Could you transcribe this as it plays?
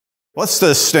Let's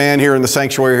just stand here in the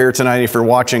sanctuary here tonight. If you're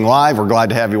watching live, we're glad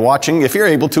to have you watching. If you're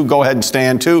able to, go ahead and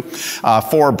stand too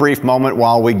for a brief moment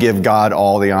while we give God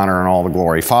all the honor and all the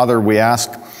glory. Father, we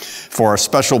ask for a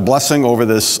special blessing over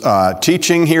this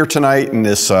teaching here tonight and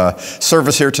this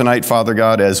service here tonight, Father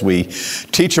God, as we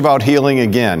teach about healing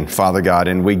again, Father God,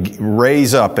 and we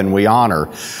raise up and we honor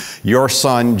your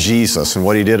Son, Jesus, and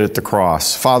what he did at the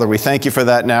cross. Father, we thank you for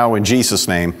that now in Jesus'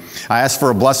 name. I ask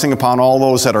for a blessing upon all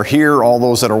those that are here, all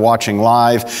those that are watching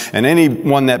live, and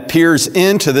anyone that peers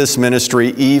into this ministry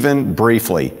even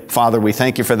briefly. Father, we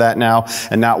thank you for that now,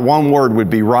 and not one word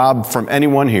would be robbed from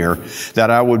anyone here,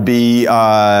 that I would be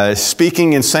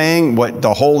speaking and saying what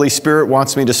the Holy Spirit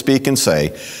wants me to speak and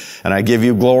say. And I give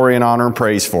you glory and honor and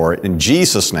praise for it in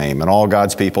Jesus' name. And all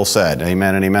God's people said,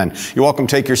 amen and amen. You're welcome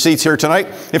to take your seats here tonight.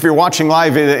 If you're watching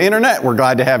live via the internet, we're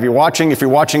glad to have you watching. If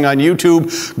you're watching on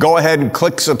YouTube, go ahead and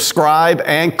click subscribe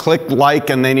and click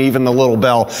like and then even the little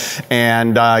bell.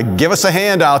 And give us a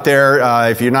hand out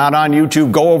there. If you're not on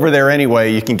YouTube, go over there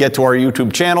anyway. You can get to our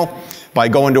YouTube channel by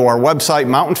going to our website,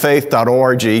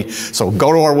 mountainfaith.org. So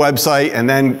go to our website and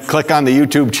then click on the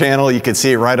YouTube channel. You can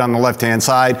see it right on the left-hand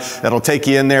side. That'll take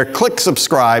you in there. Click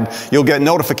subscribe. You'll get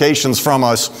notifications from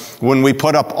us when we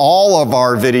put up all of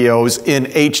our videos in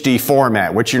HD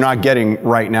format, which you're not getting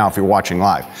right now if you're watching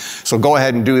live. So go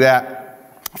ahead and do that.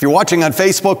 If you're watching on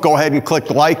Facebook, go ahead and click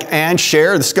like and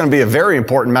share. This is going to be a very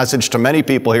important message to many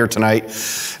people here tonight,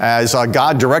 as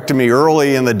God directed me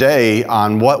early in the day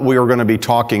on what we were going to be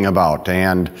talking about.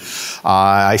 And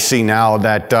I see now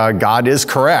that God is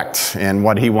correct in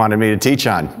what he wanted me to teach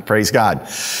on. Praise God.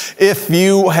 If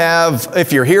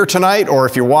you're here tonight, or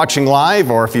if you're watching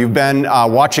live, or if you've been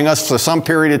watching us for some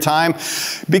period of time,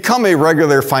 become a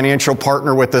regular financial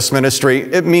partner with this ministry.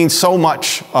 It means so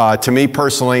much to me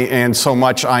personally, and so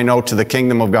much I know to the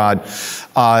kingdom of God.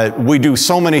 We do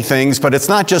so many things, but it's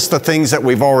not just the things that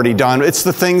we've already done. It's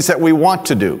the things that we want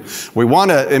to do. We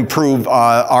want to improve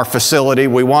our facility.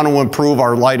 We want to improve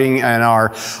our lighting and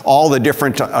all the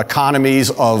different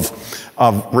economies of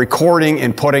recording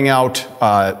and putting out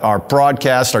our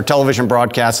broadcast, our television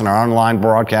broadcast and our online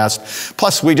broadcast.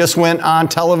 Plus, we just went on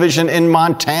television in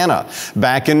Montana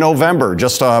back in November,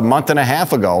 just a month and a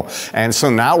half ago. And so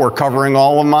now we're covering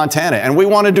all of Montana. And we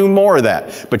want to do more of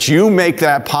that. But you make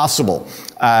that possible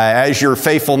as your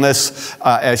faithfulness,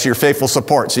 as your faithful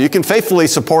support. So you can faithfully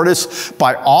support us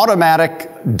by automatic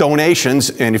donations.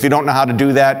 And if you don't know how to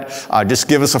do that, just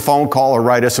give us a phone call or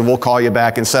write us and we'll call you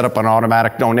back and set up an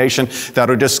automatic donation.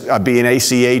 That'll just be an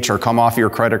ACH or come off your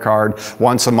credit card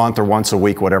once a month or once a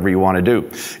week, whatever you want to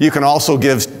do. You can also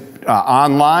give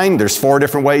online. There's 4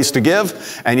 different ways to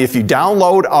give. And if you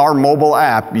download our mobile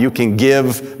app, you can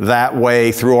give that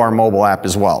way through our mobile app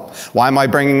as well. Why am I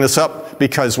bringing this up?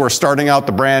 Because we're starting out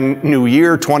the brand new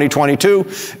year, 2022,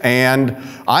 and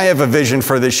I have a vision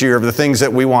for this year of the things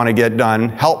that we want to get done.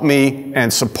 Help me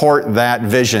and support that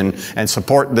vision and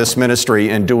support this ministry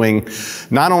in doing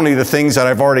not only the things that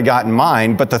I've already got in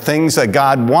mind, but the things that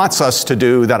God wants us to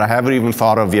do that I haven't even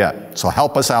thought of yet. So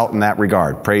help us out in that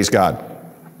regard. Praise God.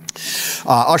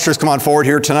 Ushers, come on forward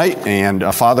here tonight. And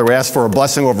Father, we ask for a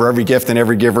blessing over every gift and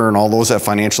every giver and all those that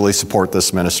financially support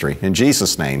this ministry. In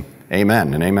Jesus' name,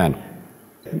 amen and amen.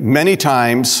 Many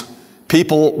times,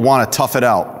 people want to tough it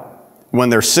out when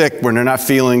they're sick, when they're not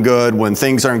feeling good, when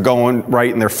things aren't going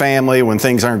right in their family, when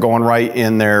things aren't going right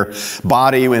in their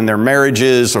body, in their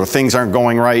marriages, or things aren't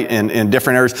going right in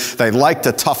different areas. They like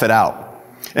to tough it out.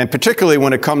 And particularly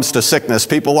when it comes to sickness,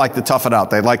 people like to tough it out.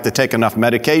 They like to take enough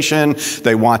medication.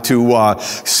 They want to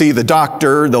see the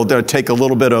doctor. They'll take a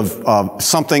little bit of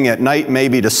something at night,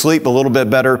 maybe to sleep a little bit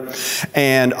better.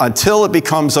 And until it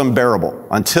becomes unbearable,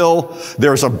 until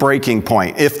there's a breaking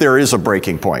point, if there is a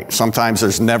breaking point. Sometimes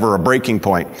there's never a breaking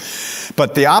point.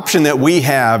 But the option that we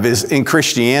have is in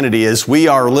Christianity is we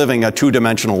are living a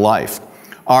two-dimensional life.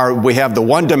 We have the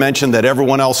one dimension that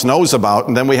everyone else knows about,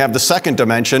 and then we have the second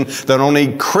dimension that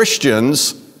only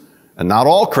Christians, and not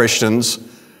all Christians,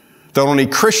 that only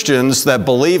Christians that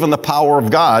believe in the power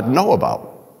of God know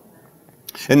about.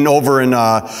 And over in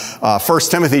 1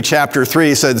 Timothy chapter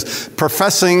 3, it says,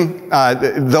 professing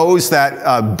those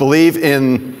that believe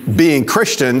in being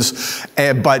Christians,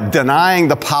 but denying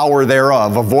the power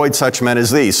thereof, avoid such men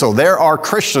as these. So there are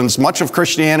Christians, much of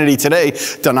Christianity today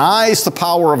denies the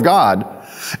power of God.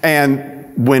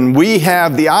 And when we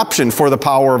have the option for the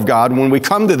power of God, when we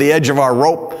come to the edge of our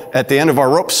rope, at the end of our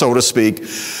rope, so to speak,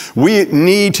 we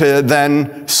need to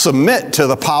then submit to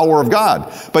the power of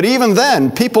God. But even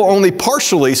then, people only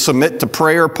partially submit to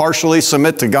prayer, partially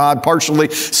submit to God, partially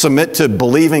submit to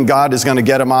believing God is going to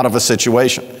get them out of a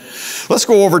situation. Let's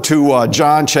go over to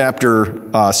John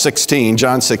chapter 16,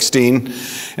 John 16.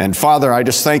 And Father, I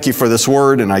just thank you for this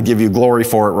word, and I give you glory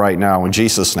for it right now in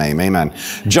Jesus' name. Amen.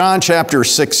 John chapter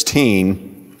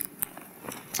 16.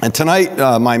 And tonight,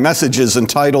 my message is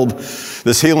entitled,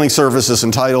 this healing service is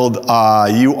entitled,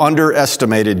 You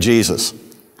Underestimated Jesus.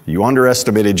 You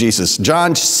underestimated Jesus.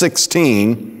 John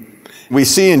 16. We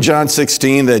see in John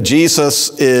 16 that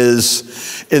Jesus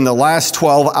is in the last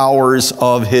 12 hours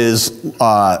of his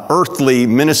earthly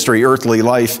ministry, earthly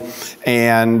life,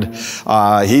 and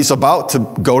he's about to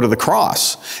go to the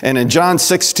cross. And in John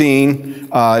 16,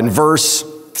 in verse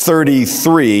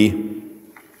 33,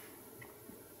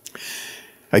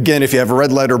 again, if you have a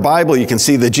red letter Bible, you can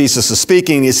see that Jesus is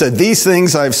speaking. He said, "These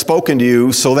things I've spoken to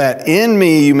you so that in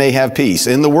me you may have peace.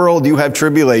 In the world you have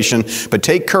tribulation, but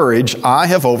take courage. I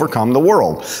have overcome the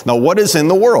world." Now, what is in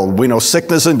the world? We know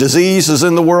sickness and disease is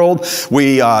in the world.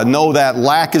 We know that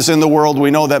lack is in the world.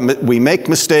 We know that we make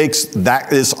mistakes.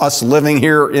 That is us living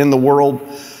here in the world.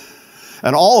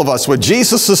 And all of us, what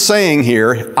Jesus is saying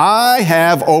here, I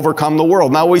have overcome the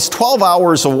world. Now, he's 12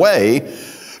 hours away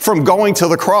from going to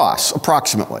the cross,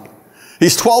 approximately.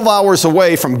 He's 12 hours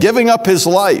away from giving up his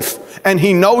life, and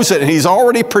he knows it, and he's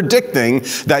already predicting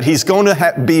that he's going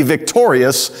to be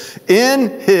victorious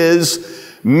in his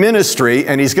ministry,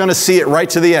 and he's going to see it right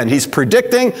to the end. He's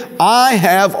predicting, I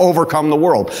have overcome the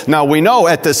world. Now, we know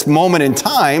at this moment in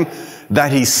time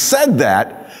that he said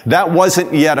that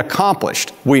wasn't yet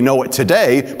accomplished. We know it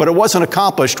today, but it wasn't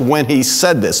accomplished when he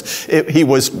said this. He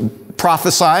was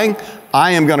prophesying,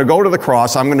 I am going to go to the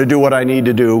cross, I'm going to do what I need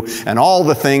to do, and all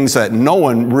the things that no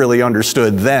one really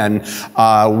understood then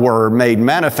were made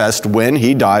manifest when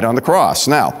he died on the cross.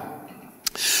 Now,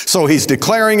 so he's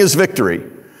declaring his victory,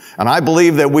 and I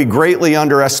believe that we greatly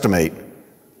underestimate,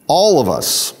 all of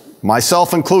us,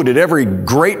 myself included, every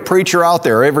great preacher out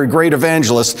there, every great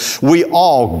evangelist, we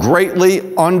all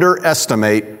greatly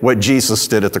underestimate what Jesus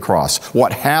did at the cross,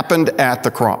 what happened at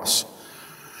the cross.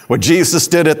 What Jesus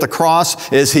did at the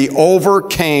cross is he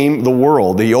overcame the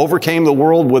world. He overcame the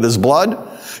world with his blood.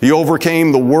 He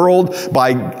overcame the world by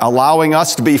allowing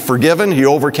us to be forgiven. He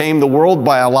overcame the world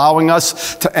by allowing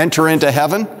us to enter into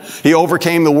heaven. He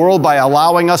overcame the world by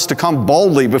allowing us to come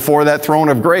boldly before that throne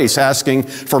of grace, asking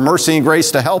for mercy and grace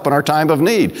to help in our time of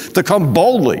need. To come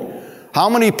boldly. How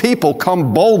many people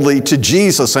come boldly to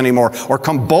Jesus anymore, or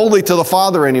come boldly to the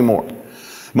Father anymore?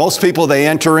 Most people, they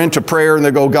enter into prayer and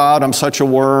they go, God, I'm such a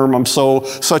worm. I'm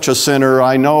such a sinner.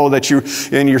 I know that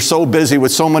you're so busy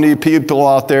with so many people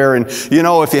out there. And, you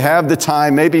know, if you have the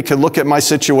time, maybe you could look at my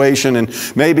situation, and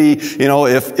maybe, you know,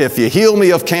 if you heal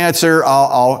me of cancer,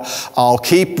 I'll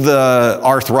keep the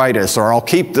arthritis, or I'll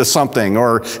keep the something.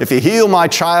 Or if you heal my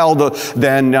child,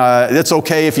 then it's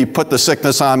okay if you put the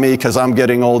sickness on me because I'm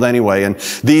getting old anyway. And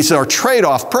these are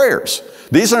trade-off prayers.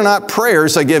 These are not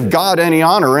prayers that give God any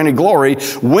honor or any glory.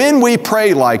 When we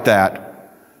pray like that,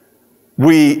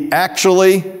 we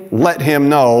actually let him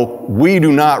know we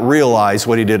do not realize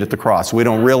what he did at the cross. We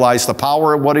don't realize the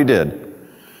power of what he did.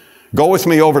 Go with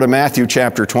me over to Matthew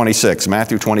chapter 26.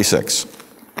 Matthew 26.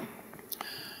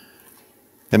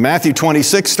 In Matthew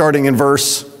 26, starting in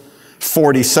verse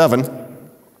 47.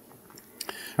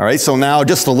 All right, so now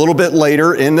just a little bit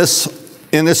later in this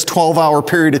 12-hour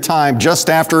period of time, just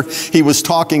after he was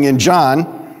talking in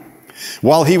John,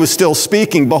 while he was still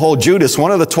speaking, behold, Judas,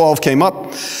 one of the 12, came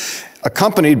up,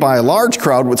 accompanied by a large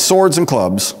crowd with swords and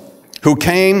clubs, who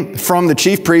came from the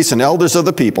chief priests and elders of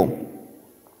the people.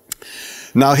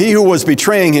 Now he who was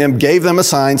betraying him gave them a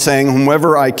sign, saying,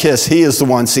 whomever I kiss, he is the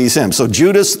one, seize him. So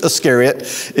Judas Iscariot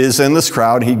is in this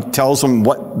crowd. He tells them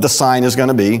what the sign is going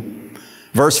to be.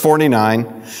 Verse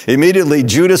 49, immediately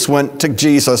Judas went to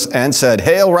Jesus and said,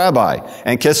 Hail, Rabbi,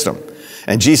 and kissed him.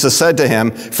 And Jesus said to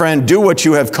him, Friend, do what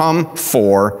you have come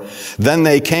for. Then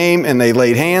they came and they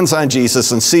laid hands on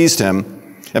Jesus and seized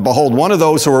him. And behold, one of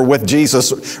those who were with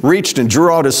Jesus reached and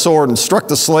drew out his sword and struck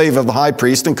the slave of the high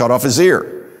priest and cut off his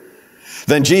ear.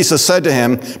 Then Jesus said to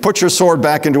him, Put your sword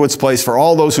back into its place, for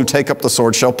all those who take up the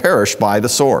sword shall perish by the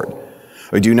sword.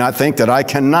 Or do you not think that I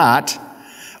cannot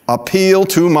appeal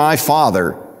to my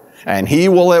Father, and he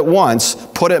will at once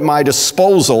put at my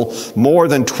disposal more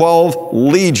than 12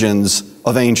 legions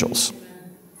of angels?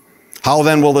 How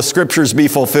then will the scriptures be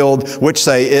fulfilled, which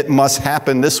say it must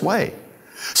happen this way?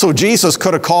 So Jesus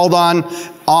could have called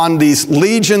on these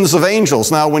legions of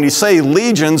angels. Now, when you say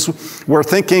legions, we're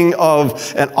thinking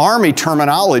of an army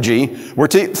terminology. We're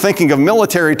thinking of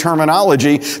military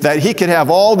terminology, that he could have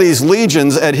all these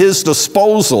legions at his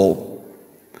disposal.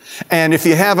 And if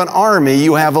you have an army,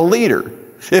 you have a leader.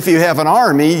 If you have an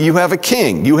army, you have a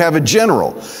king, you have a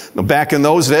general. Back in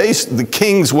those days, the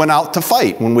kings went out to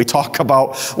fight. When we talk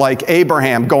about like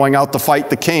Abraham going out to fight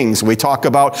the kings, we talk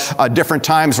about different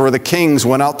times where the kings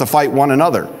went out to fight one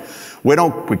another. We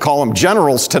call them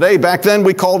generals today. Back then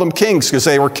we called them kings because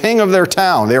they were king of their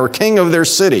town. They were king of their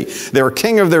city. They were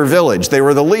king of their village. They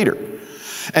were the leader.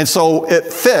 And so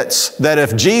it fits that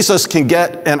if Jesus can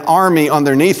get an army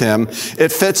underneath him,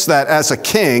 it fits that as a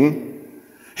king,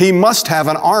 he must have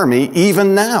an army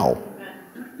even now.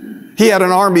 He had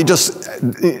an army just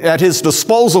at his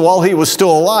disposal while he was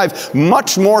still alive,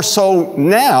 much more so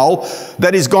now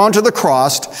that he's gone to the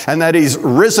cross and that he's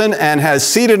risen and has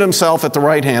seated himself at the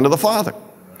right hand of the Father.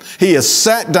 He is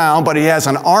sat down, but he has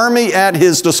an army at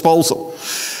his disposal.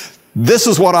 This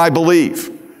is what I believe.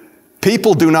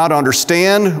 People do not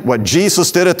understand what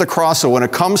Jesus did at the cross, so when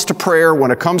it comes to prayer,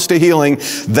 when it comes to healing,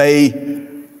 they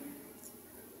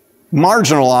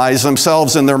marginalize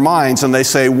themselves in their minds and they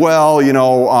say, well, you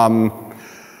know,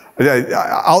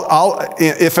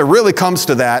 if it really comes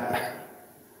to that,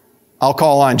 I'll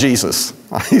call on Jesus.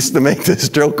 I used to make this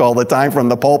joke all the time from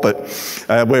the pulpit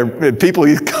where people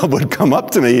would come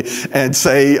up to me and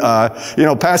say, you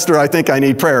know, Pastor, I think I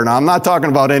need prayer. Now, I'm not talking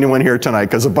about anyone here tonight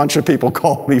because a bunch of people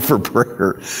call me for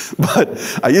prayer.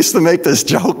 But I used to make this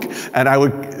joke and I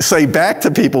would say back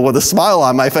to people with a smile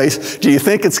on my face, do you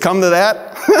think it's come to that?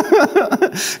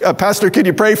 Pastor, could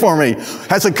you pray for me?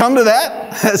 Has it come to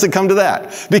that? Has it come to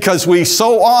that? Because we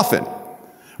so often,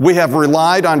 we have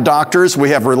relied on doctors, we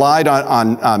have relied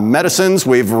on medicines,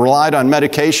 we've relied on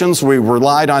medications, we've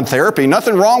relied on therapy.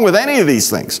 Nothing wrong with any of these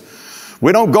things.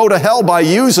 We don't go to hell by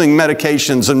using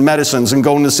medications and medicines and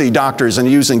going to see doctors and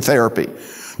using therapy.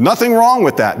 Nothing wrong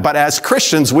with that. But as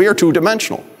Christians, we are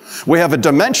two-dimensional. We have a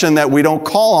dimension that we don't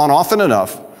call on often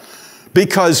enough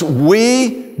because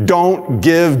we don't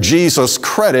give Jesus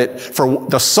credit for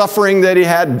the suffering that he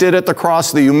did at the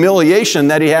cross, the humiliation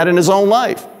that he had in his own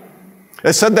life.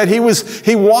 It said that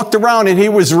he walked around and he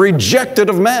was rejected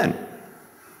of men.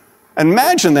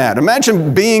 Imagine that.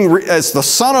 Imagine being, as the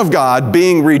Son of God,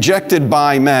 being rejected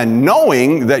by men,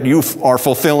 knowing that you are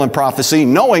fulfilling prophecy,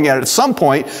 knowing that at some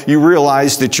point you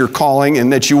realize that you're calling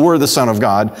and that you were the Son of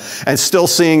God, and still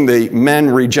seeing the men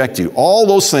reject you. All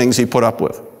those things he put up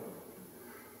with.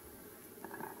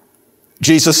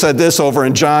 Jesus said this over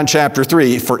in John chapter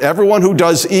 3, for everyone who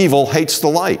does evil hates the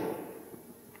light.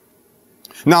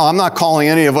 Now, I'm not calling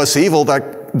any of us evil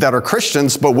that are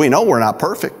Christians, but we know we're not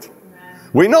perfect.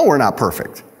 We know we're not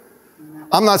perfect.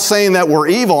 I'm not saying that we're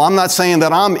evil. I'm not saying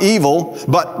that I'm evil,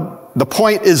 but the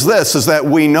point is this, is that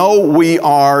we know we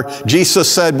are,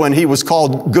 Jesus said when he was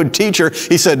called good teacher,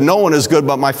 he said, no one is good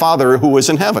but my Father who is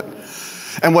in heaven.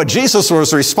 And what Jesus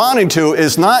was responding to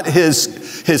is not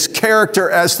his character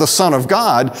as the Son of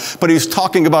God, but he's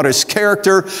talking about his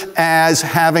character as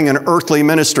having an earthly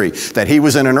ministry, that he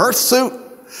was in an earth suit.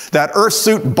 That earth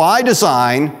suit by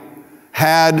design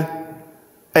had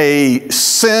a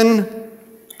sin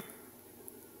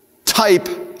type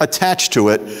attached to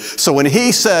it. So when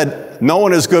he said, no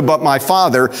one is good but my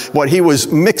Father, what he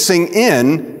was mixing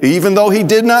in, even though he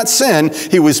did not sin,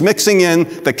 he was mixing in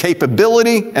the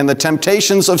capability and the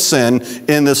temptations of sin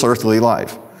in this earthly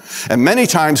life. And many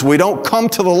times we don't come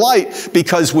to the light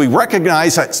because we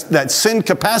recognize that sin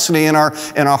capacity in our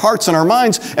hearts and our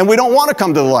minds, and we don't want to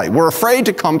come to the light. We're afraid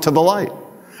to come to the light.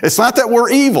 It's not that we're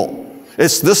evil.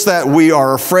 It's this that we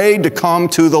are afraid to come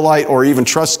to the light or even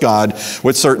trust God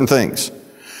with certain things.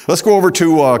 Let's go over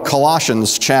to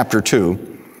Colossians chapter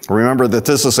 2. Remember that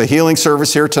this is a healing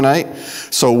service here tonight.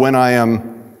 So when I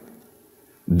am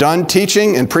done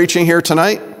teaching and preaching here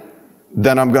tonight,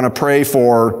 then I'm going to pray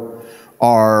for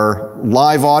our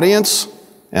live audience,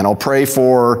 and I'll pray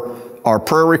for our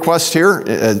prayer requests here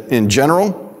in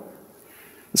general.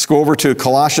 Let's go over to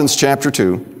Colossians chapter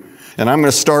 2, and I'm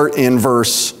going to start in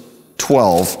verse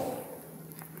 12.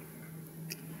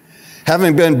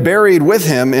 Having been buried with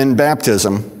him in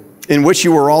baptism, in which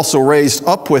you were also raised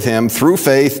up with him through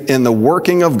faith in the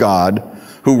working of God,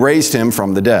 who raised him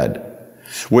from the dead.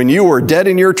 When you were dead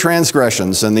in your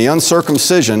transgressions and the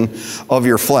uncircumcision of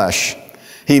your flesh,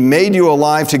 he made you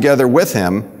alive together with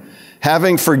him,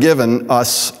 having forgiven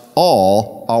us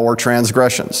all our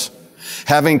transgressions,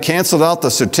 having canceled out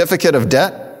the certificate of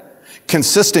debt,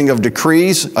 consisting of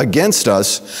decrees against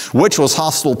us, which was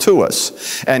hostile to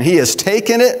us. And he has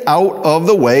taken it out of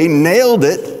the way, nailed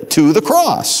it to the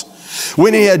cross.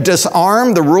 When he had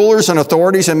disarmed the rulers and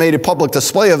authorities and made a public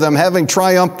display of them, having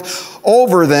triumphed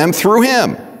over them through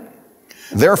him.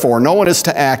 Therefore, no one is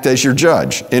to act as your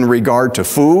judge in regard to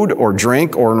food or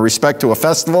drink or in respect to a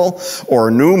festival or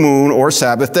a new moon or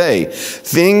Sabbath day,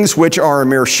 things which are a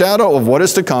mere shadow of what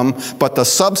is to come, but the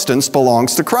substance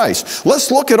belongs to Christ. Let's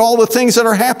look at all the things that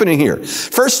are happening here.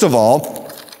 First of all,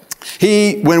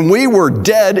 when we were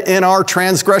dead in our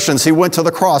transgressions, he went to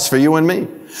the cross for you and me.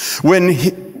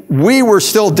 When we were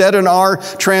still dead in our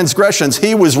transgressions,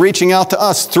 he was reaching out to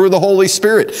us through the Holy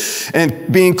Spirit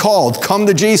and being called, come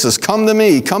to Jesus, come to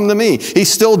me, come to me. He's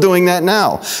still doing that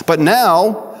now. But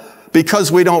now,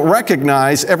 because we don't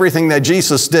recognize everything that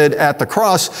Jesus did at the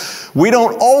cross, we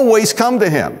don't always come to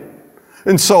him.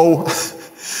 And so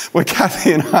when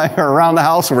Kathy and I are around the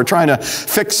house and we're trying to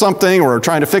fix something, or we're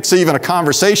trying to fix even a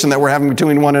conversation that we're having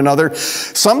between one another,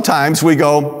 sometimes we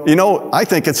go, I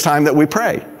think it's time that we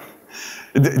pray.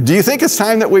 Do you think it's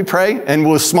time that we pray? And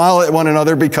we'll smile at one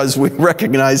another because we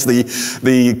recognize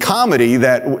the comedy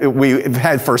that we've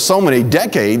had for so many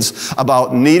decades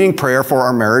about needing prayer for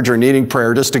our marriage, or needing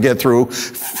prayer just to get through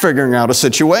figuring out a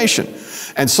situation.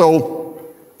 And so,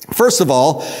 first of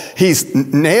all, he's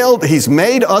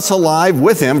made us alive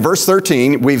with him. Verse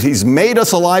 13, he's made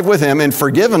us alive with him and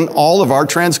forgiven all of our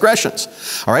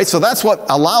transgressions. All right, so that's what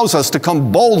allows us to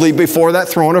come boldly before that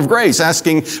throne of grace,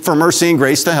 asking for mercy and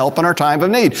grace to help in our time of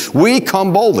need. We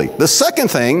come boldly. The second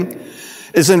thing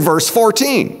is in verse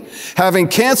 14, having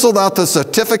canceled out the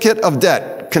certificate of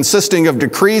debt consisting of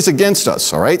decrees against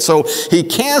us. All right, so he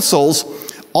cancels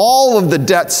all of the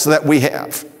debts that we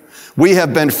have. We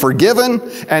have been forgiven,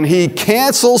 and he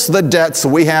cancels the debts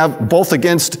we have both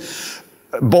against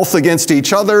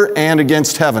each other and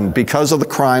against heaven because of the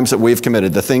crimes that we've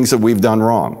committed, the things that we've done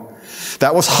wrong.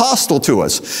 That was hostile to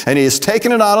us, and he has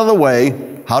taken it out of the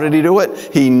way. How did he do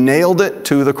it? He nailed it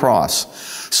to the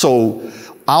cross. So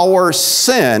our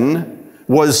sin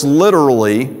was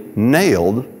literally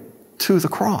nailed to the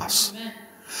cross.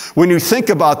 When you think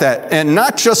about that, and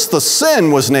not just the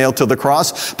sin was nailed to the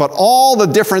cross, but all the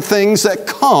different things that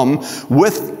come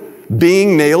with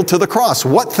being nailed to the cross.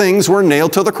 What things were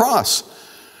nailed to the cross?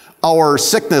 Our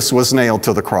sickness was nailed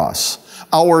to the cross.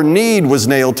 Our need was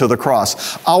nailed to the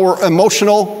cross. Our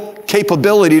emotional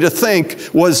capability to think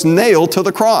was nailed to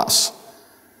the cross.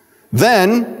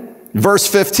 Then, verse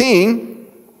 15,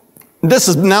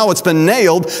 now it's been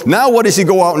nailed. Now what does he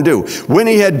go out and do? When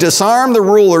he had disarmed the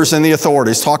rulers and the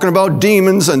authorities, talking about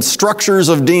demons and structures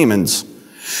of demons,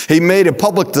 he made a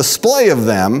public display of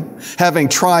them, having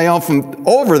triumphed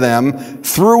over them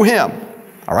through him.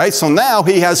 All right, so now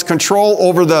he has control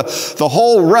over the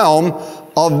whole realm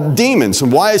of demons.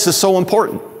 And why is this so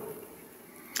important?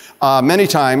 Many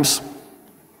times,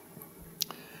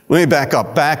 let me back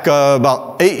up.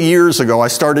 About 8 years ago, I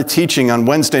started teaching on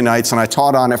Wednesday nights, and I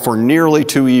taught on it for nearly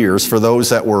 2 years for those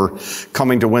that were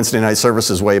coming to Wednesday night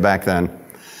services way back then.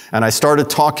 And I started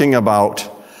talking about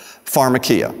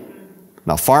pharmakia.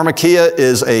 Now, pharmakia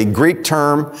is a Greek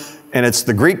term, and it's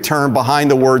the Greek term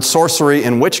behind the word sorcery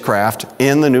and witchcraft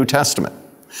in the New Testament.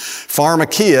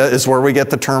 Pharmakia is where we get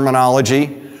the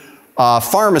terminology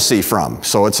pharmacy from.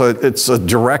 So it's a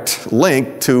direct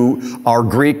link to our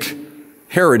Greek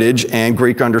heritage and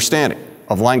Greek understanding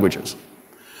of languages.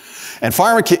 And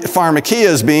pharmakia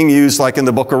is being used like in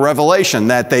the book of Revelation,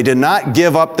 that they did not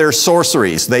give up their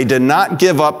sorceries. They did not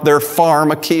give up their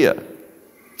pharmakia.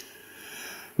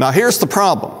 Now here's the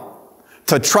problem.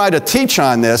 To try to teach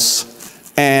on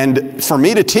this, and for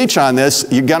me to teach on this,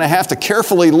 you're going to have to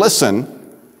carefully listen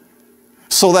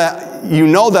so that you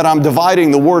know that I'm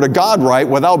dividing the Word of God right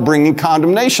without bringing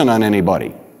condemnation on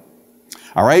anybody.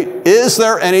 All right? Is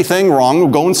there anything wrong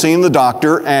with going and seeing the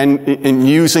doctor and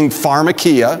using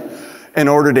pharmakia in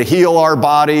order to heal our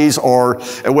bodies, or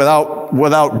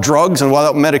without drugs and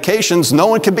without medications? No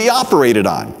one could be operated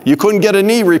on. You couldn't get a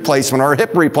knee replacement or a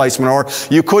hip replacement, or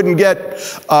you couldn't get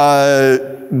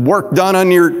work done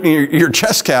on your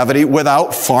chest cavity without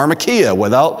pharmakia,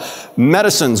 without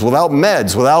medicines, without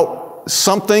meds, without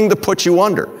something to put you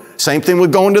under. Same thing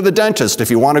with going to the dentist if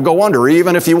you want to go under, or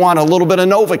even if you want a little bit of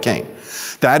Novocaine.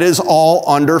 That is all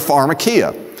under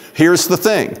pharmakia. Here's the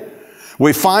thing.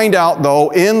 We find out,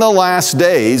 though, in the last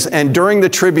days and during the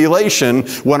tribulation,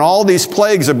 when all these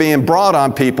plagues are being brought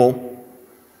on people,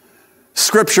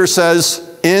 Scripture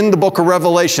says in the book of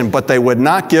Revelation, but they would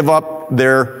not give up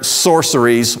their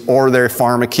sorceries or their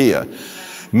pharmakia.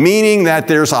 Meaning that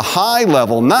there's a high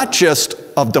level, not just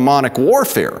of demonic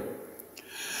warfare,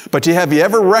 but have you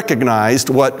ever recognized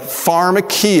what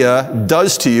pharmakia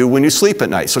does to you when you sleep at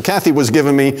night? So Kathy was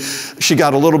giving me, she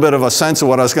got a little bit of a sense of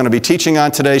what I was going to be teaching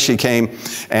on today. She came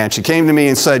to me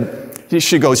and said,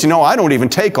 she goes, I don't even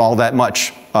take all that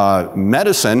much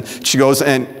medicine. She goes,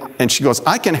 and And she goes,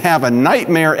 I can have a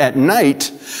nightmare at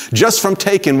night just from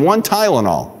taking one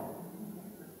Tylenol.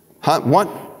 One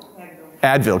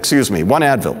Advil, excuse me, one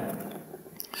Advil.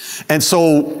 And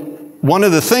so one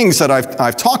of the things that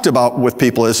I've talked about with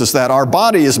people is that our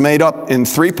body is made up in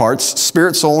three parts,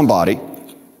 spirit, soul, and body.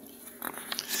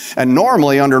 And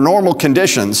normally, under normal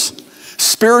conditions,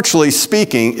 spiritually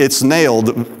speaking, it's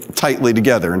nailed tightly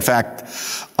together. In fact,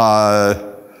 I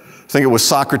think it was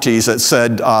Socrates that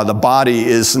said the body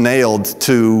is nailed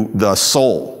to the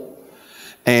soul.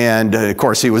 And of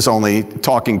course, he was only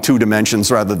talking 2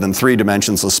 dimensions rather than 3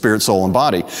 dimensions of spirit, soul, and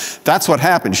body. That's what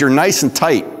happens. You're nice and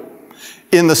tight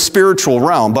in the spiritual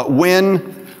realm. But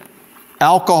when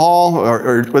alcohol,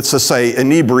 or let's just say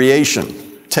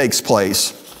inebriation, takes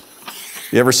place,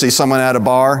 you ever see someone at a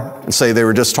bar and say they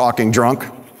were just talking drunk?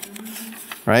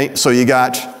 Right? So you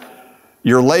got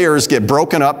your layers get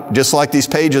broken up, just like these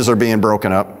pages are being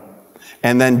broken up.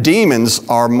 And then demons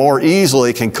are more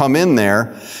easily can come in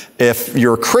there. If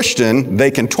you're a Christian,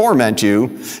 they can torment you.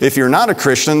 If you're not a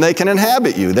Christian, they can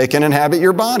inhabit you. They can inhabit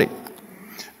your body.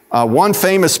 One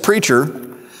famous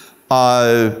preacher,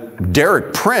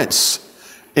 Derek Prince,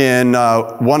 in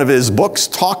one of his books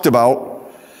talked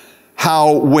about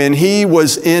how when he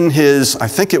was in his, I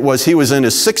think it was, he was in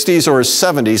his 60s or his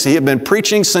 70s, he had been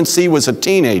preaching since he was a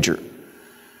teenager,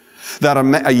 that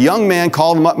a young man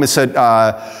called him up and said,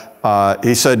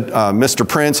 Mr.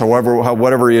 Prince, or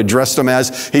whatever he addressed him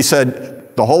as, he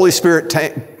said, the Holy Spirit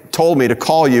told me to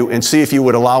call you and see if you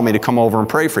would allow me to come over and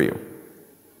pray for you.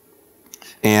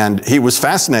 And he was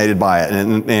fascinated by it.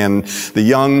 And the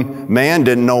young man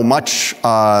didn't know much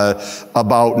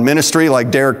about ministry like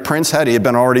Derek Prince had. He had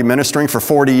been already ministering for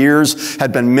 40 years,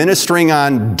 had been ministering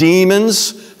on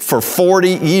demons for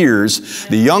 40 years.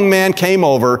 The young man came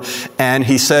over and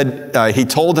he said, he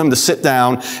told him to sit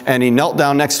down, and he knelt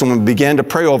down next to him and began to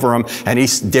pray over him.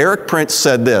 And Derek Prince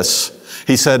said this.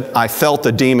 He said, I felt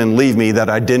a demon leave me that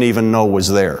I didn't even know was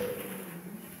there.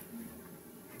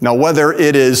 Now, whether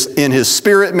it is in his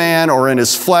spirit man or in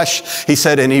his flesh, he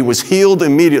said, and he was healed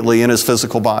immediately in his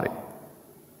physical body.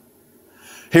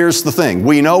 Here's the thing.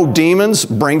 We know demons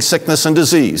bring sickness and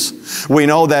disease. We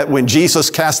know that when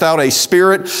Jesus cast out a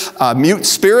spirit, a mute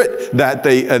spirit, that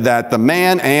the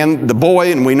man and the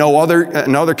boy, and we know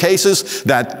in other cases,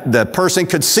 that the person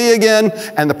could see again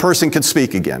and the person could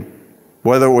speak again.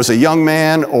 Whether it was a young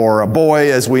man or a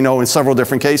boy, as we know in several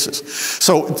different cases.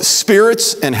 So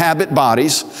spirits inhabit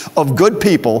bodies of good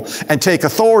people and take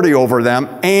authority over them,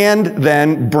 and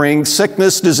then bring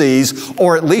sickness, disease,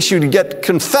 or at least you get to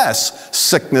confess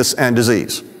sickness and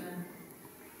disease.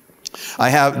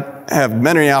 I have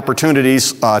many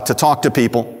opportunities to talk to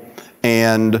people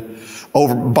and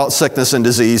about sickness and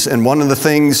disease. And one of the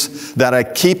things that I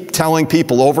keep telling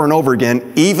people over and over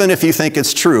again, even if you think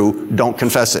it's true, don't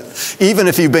confess it. Even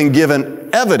if you've been given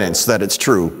evidence that it's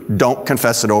true, don't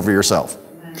confess it over yourself.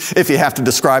 If you have to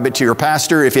describe it to your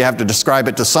pastor, if you have to describe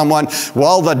it to someone,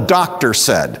 well, the doctor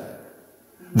said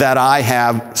that I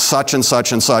have such and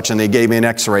such and such, and they gave me an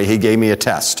x-ray, he gave me a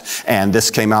test, and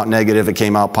this came out negative, it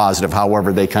came out positive,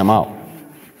 however they come out.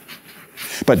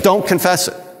 But don't confess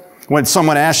it. When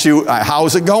someone asks you,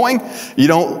 how's it going? You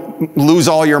don't lose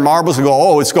all your marbles and go,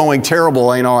 oh, it's going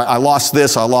terrible. You know, I lost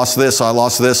this, I lost this, I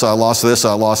lost this, I lost this,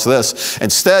 I lost this.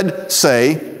 Instead,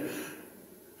 say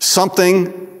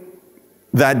something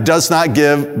that does not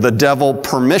give the devil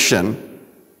permission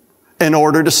in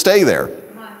order to stay there.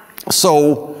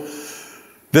 So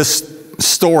this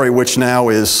story, which now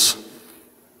is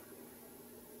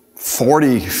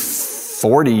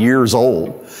 40 years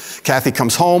old, Kathy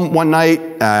comes home one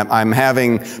night. I'm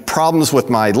having problems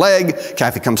with my leg.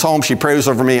 Kathy comes home. She prays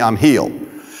over me. I'm healed.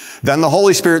 Then the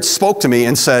Holy Spirit spoke to me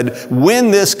and said,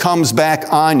 when this comes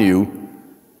back on you,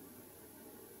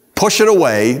 push it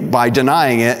away by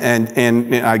denying it.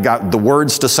 And I got the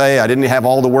words to say. I didn't have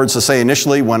all the words to say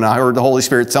initially when I heard the Holy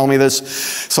Spirit tell me this.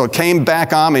 So it came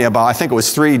back on me about, I think it was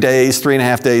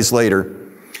 3.5 days later.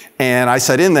 And I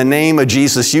said, in the name of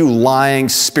Jesus, you lying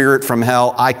spirit from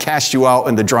hell, I cast you out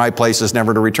in the dry places,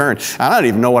 never to return. And I don't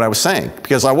even know what I was saying,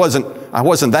 because I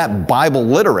wasn't that Bible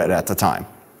literate at the time.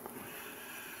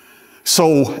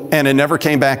 So, and it never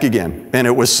came back again. And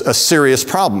it was a serious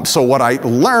problem. So what I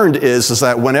learned is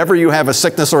that whenever you have a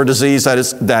sickness or disease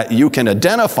that you can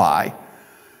identify,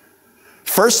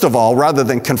 first of all, rather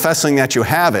than confessing that you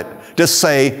have it, just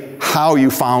say how you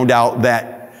found out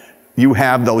that you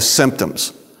have those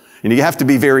symptoms. And you have to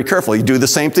be very careful. You do the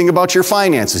same thing about your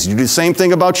finances. You do the same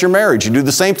thing about your marriage. You do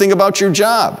the same thing about your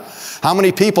job. How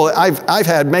many people, I've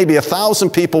had maybe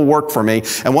 1,000 people work for me,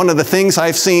 and one of the things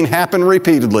I've seen happen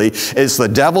repeatedly is the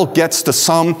devil gets to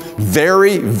some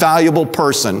very valuable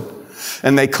person,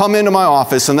 and they come into my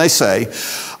office and they say,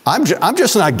 I'm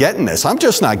just not getting this. I'm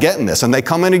just not getting this. And they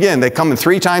come in again. They come in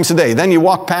 3 times a day. Then you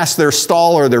walk past their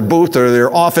stall or their booth or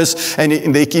their office, and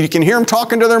you can hear them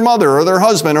talking to their mother or their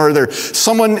husband or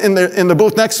someone in the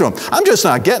booth next to them. I'm just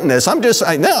not getting this.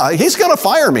 No, he's going to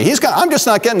fire me. I'm just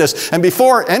not getting this. And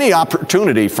before any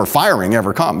opportunity for firing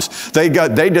ever comes, they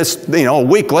just, a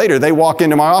week later, they walk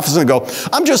into my office and go,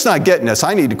 I'm just not getting this.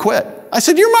 I need to quit. I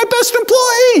said, you're my best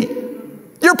employee.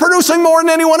 You're producing more than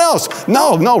anyone else.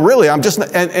 No, really, I'm just,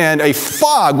 and a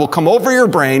fog will come over your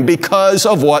brain because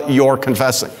of what you're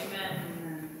confessing.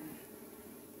 Amen.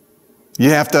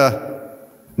 You have to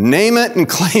name it and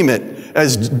claim it,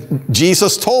 as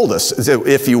Jesus told us.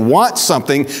 If you want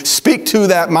something, speak to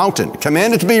that mountain.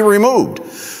 Command it to be removed.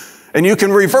 And you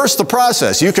can reverse the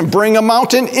process. You can bring a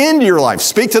mountain into your life.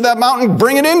 Speak to that mountain,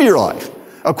 bring it into your life.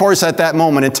 Of course, at that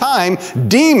moment in time,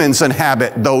 demons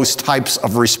inhabit those types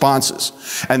of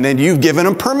responses. And then you've given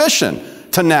them permission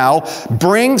to now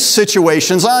bring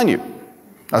situations on you.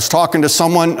 I was talking to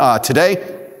someone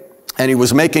today, and he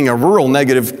was making a real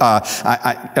negative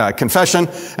confession.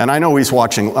 And I know he's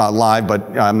watching live,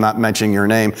 but I'm not mentioning your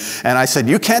name. And I said,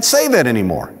 you can't say that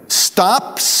anymore.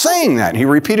 Stop saying that. He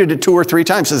repeated it 2 or 3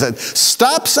 times. He said,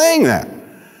 stop saying that.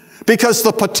 Because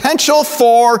the potential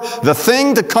for the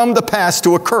thing to come to pass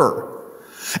to occur.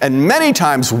 And many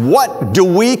times, what do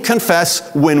we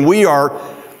confess when we are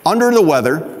under the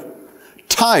weather,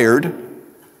 tired,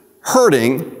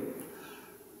 hurting,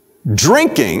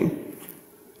 drinking,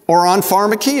 or on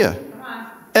pharmakia?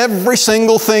 Every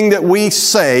single thing that we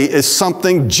say is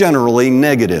something generally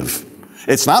negative.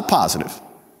 It's not positive.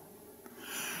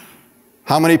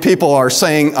 How many people are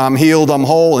saying, I'm healed, I'm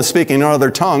whole, and speaking in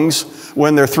other tongues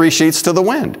when they're 3 sheets to the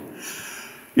wind?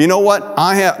 You know what?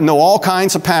 I know all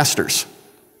kinds of pastors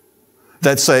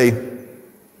that say,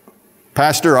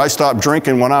 Pastor, I stopped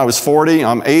drinking when I was 40.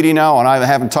 I'm 80 now, and I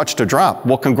haven't touched a drop.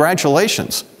 Well,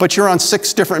 congratulations. But you're on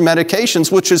 6 different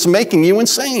medications, which is making you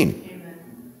insane.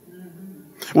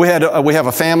 We have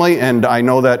a family, and I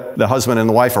know that the husband and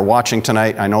the wife are watching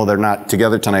tonight. I know they're not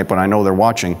together tonight, but I know they're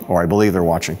watching, or I believe they're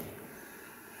watching.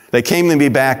 They came to me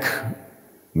back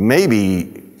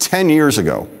maybe 10 years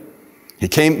ago. They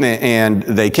came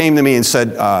to me and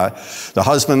said the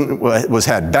husband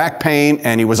had back pain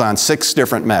and he was on 6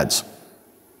 different meds.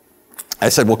 I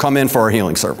said, well, come in for our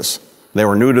healing service. They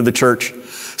were new to the church,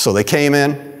 so they came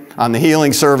in on the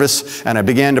healing service, and I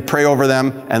began to pray over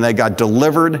them, and he got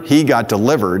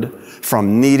delivered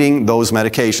from needing those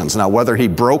medications. Now, whether he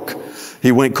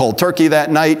went cold turkey that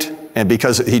night, and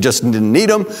because he just didn't need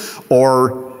them,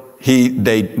 or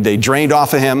they drained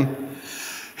off of him.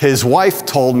 His wife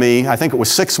told me, I think it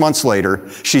was 6 months later,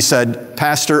 she said,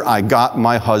 Pastor, I got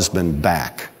my husband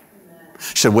back.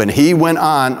 She said when he went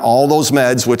on all those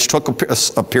meds, which took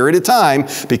a period of time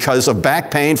because of back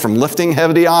pain from lifting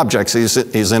heavy objects.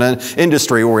 He's in an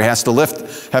industry where he has to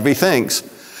lift heavy things.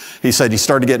 He said he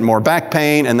started getting more back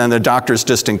pain, and then the doctors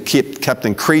just kept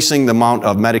increasing the amount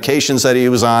of medications that he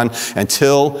was on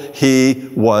until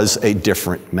he was a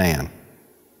different man.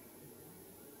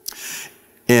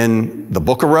 In the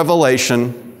book of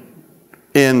Revelation,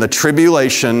 in the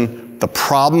tribulation, the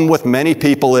problem with many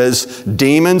people is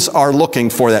demons are looking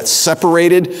for that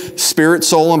separated spirit,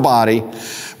 soul, and body.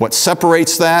 What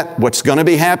separates that, what's going to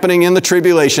be happening in the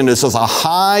tribulation is a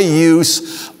high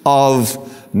use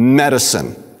of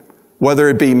medicine. Whether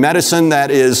it be medicine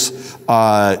that is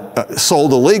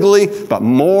sold illegally, but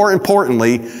more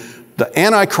importantly, the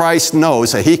Antichrist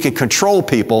knows that he can control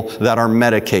people that are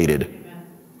medicated.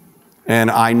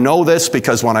 And I know this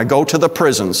because when I go to the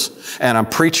prisons and I'm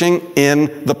preaching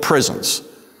in the prisons,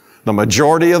 the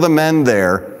majority of the men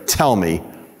there tell me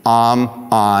I'm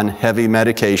on heavy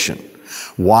medication.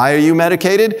 Why are you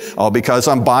medicated? Oh, because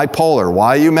I'm bipolar.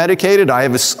 Why are you medicated? I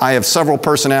have several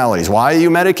personalities. Why are you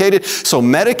medicated? So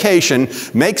medication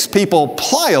makes people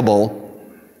pliable,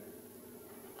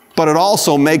 but it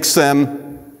also makes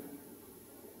them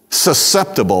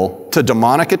susceptible to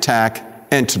demonic attack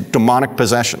and to demonic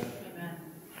possession.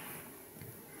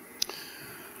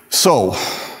 So,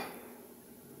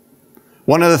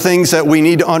 one of the things that we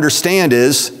need to understand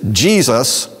is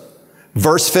Jesus,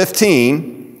 verse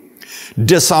 15,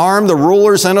 disarmed the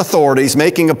rulers and authorities,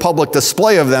 making a public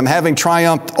display of them, having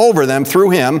triumphed over them through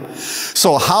him.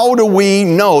 So how do we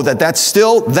know that that's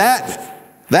still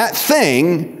that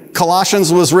thing?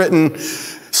 Colossians was written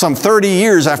some 35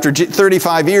 years after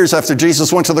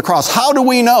Jesus went to the cross. How do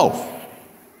we know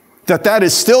that that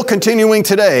is still continuing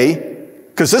today?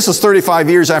 Because this is 35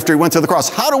 years after he went to the cross.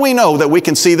 How do we know that we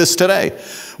can see this today?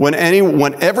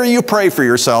 Whenever you pray for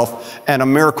yourself and a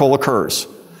miracle occurs.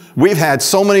 We've had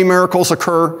so many miracles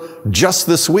occur just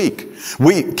this week.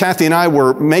 Kathy and I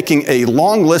were making a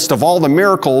long list of all the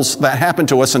miracles that happened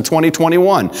to us in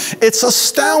 2021. It's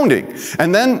astounding.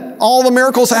 And then all the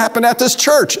miracles that happened at this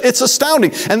church. It's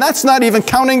astounding. And that's not even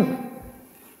counting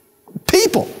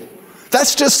people.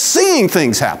 That's just seeing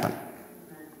things happen.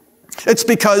 It's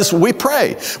because we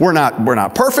pray. We're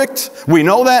not perfect. We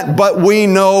know that, but we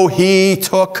know he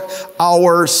took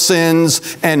our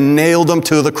sins and nailed them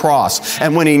to the cross.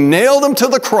 And when he nailed them to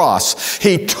the cross,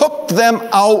 he took them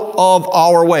out of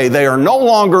our way. They are no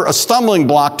longer a stumbling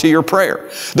block to your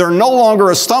prayer. They're no longer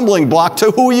a stumbling block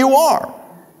to who you are.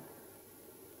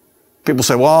 People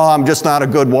say, well, I'm just not a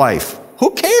good wife.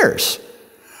 Who cares?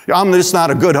 I'm just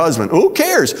not a good husband. Who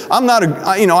cares? I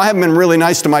haven't been really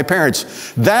nice to my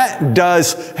parents. That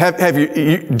does, have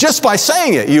you, just by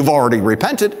saying it, you've already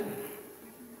repented.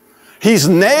 He's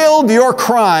nailed your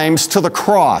crimes to the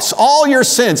cross. All your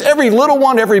sins, every little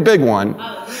one, every big one.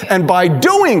 And by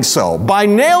doing so, by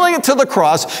nailing it to the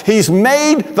cross, he's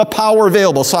made the power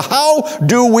available. So how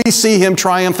do we see him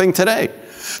triumphing today?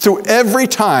 Through every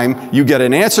time you get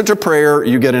an answer to prayer,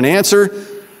 you get an answer.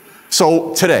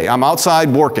 So today, I'm outside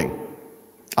working.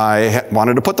 I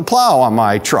wanted to put the plow on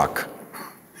my truck.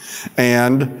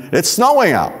 And it's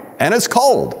snowing out, and it's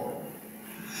cold.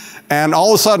 And all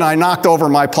of a sudden, I knocked over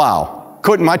my plow.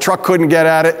 My truck couldn't get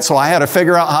at it, so I had to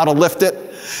figure out how to lift it.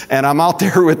 And I'm out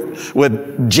there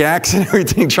with jacks and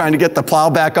everything, trying to get the plow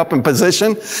back up in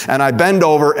position. And I bend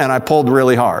over, and I pulled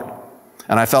really hard.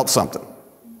 And I felt something.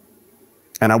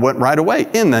 And I went right away,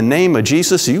 in the name of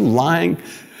Jesus, you lying.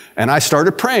 And I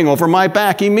started praying over my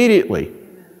back immediately.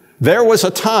 There was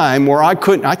a time where I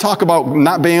talk about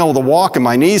not being able to walk and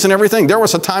my knees and everything. There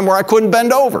was a time where I couldn't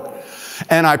bend over.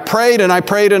 And I prayed and I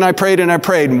prayed and I prayed and I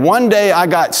prayed. And one day I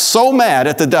got so mad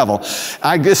at the devil.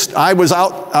 I was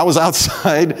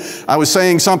outside. I was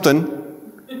saying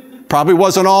something. Probably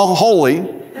wasn't all holy.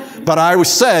 But I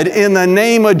said, in the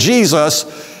name of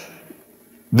Jesus,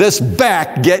 this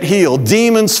back get healed.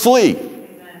 Demons flee.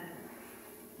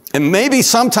 And maybe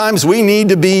sometimes we need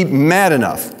to be mad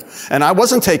enough. And I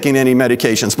wasn't taking any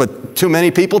medications, but too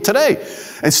many people today,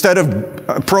 instead of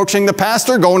approaching the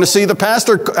pastor, going to see the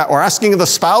pastor, or asking the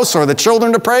spouse or the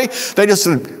children to pray, they just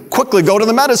quickly go to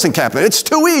the medicine cabinet. It's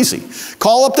too easy.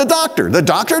 Call up the doctor. The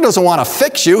doctor doesn't want to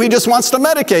fix you. He just wants to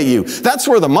medicate you. That's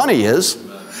where the money is.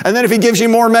 And then if he gives you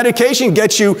more medication,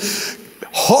 gets you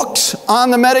hooked on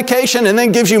the medication and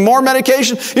then gives you more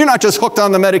medication, you're not just hooked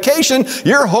on the medication,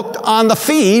 you're hooked on the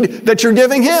feed that you're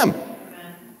giving him.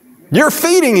 You're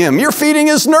feeding him. You're feeding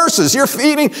his nurses.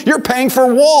 You're paying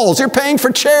for walls. You're paying for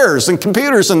chairs and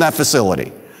computers in that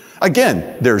facility.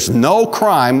 Again, there's no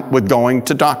crime with going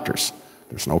to doctors.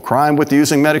 There's no crime with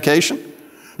using medication.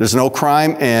 There's no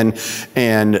crime in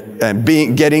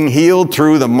getting healed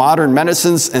through the modern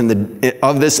medicines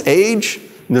of this age.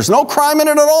 There's no crime in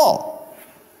it at all.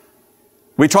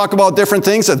 We talk about different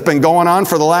things that have been going on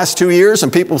for the last 2 years,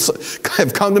 and people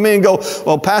have come to me and go,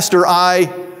 well, Pastor,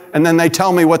 and then they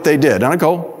tell me what they did. And I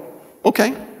go,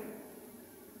 okay,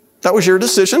 that was your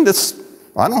decision.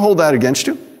 I don't hold that against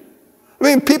you. I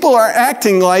mean, people are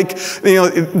acting like,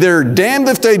 they're damned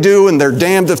if they do and they're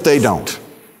damned if they don't.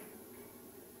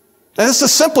 And this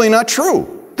is simply not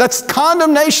true. That's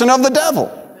condemnation of the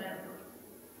devil.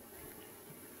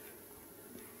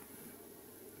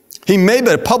 He made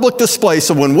a public display.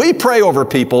 So when we pray over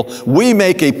people, we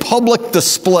make a public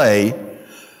display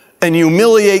and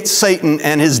humiliate Satan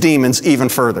and his demons even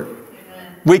further.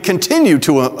 We continue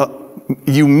to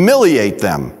humiliate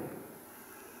them.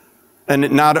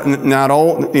 And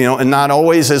not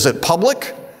always is it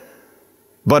public,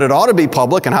 but it ought to be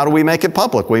public. And how do we make it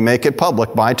public? We make it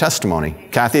public by testimony.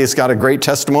 Kathy has got a great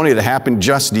testimony that happened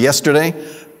just yesterday.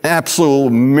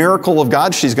 Absolute miracle of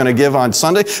God she's going to give on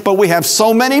Sunday. But we have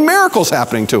so many miracles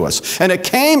happening to us. And it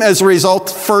came as a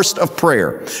result first of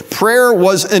prayer. Prayer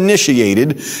was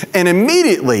initiated, and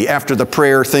immediately after the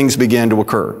prayer, things began to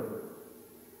occur.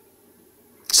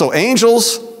 So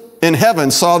angels in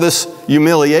heaven saw this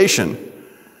humiliation.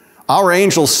 Our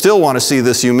angels still want to see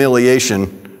this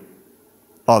humiliation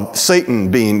of Satan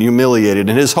being humiliated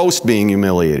and his host being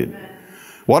humiliated.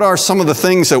 What are some of the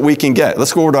things that we can get?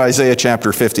 Let's go over to Isaiah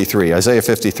chapter 53. Isaiah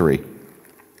 53.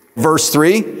 Verse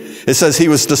 3, it says, he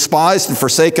was despised and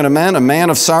forsaken of men, a man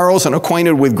of sorrows and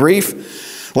acquainted with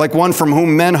grief. Like one from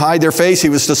whom men hide their face, he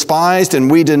was despised, and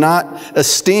we did not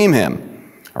esteem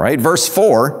him. All right, verse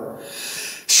 4,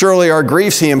 surely our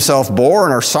griefs he himself bore,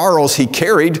 and our sorrows he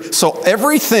carried. So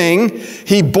everything,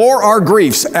 he bore our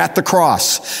griefs at the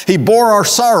cross. He bore our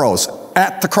sorrows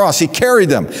at the cross. He carried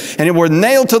them, and it were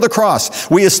nailed to the cross.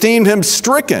 We esteemed him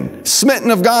stricken,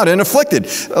 smitten of God, and afflicted.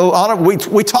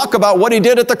 We talk about what he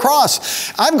did at the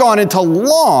cross. I've gone into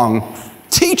long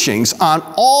teachings on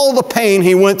all the pain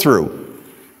he went through.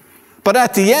 But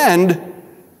at the end,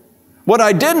 what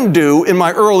I didn't do in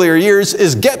my earlier years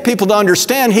is get people to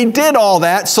understand he did all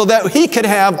that so that he could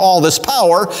have all this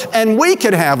power and we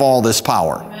could have all this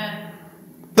power. Amen.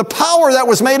 The power that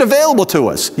was made available to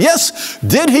us. Yes,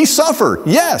 did he suffer?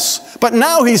 Yes. But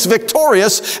now he's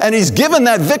victorious and he's given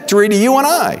that victory to you and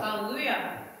I.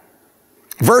 Hallelujah.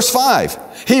 Verse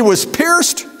 5, he was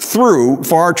pierced through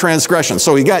for our transgressions.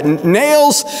 So he got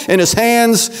nails in his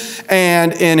hands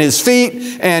and in his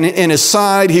feet and in his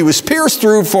side. He was pierced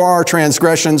through for our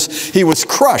transgressions. He was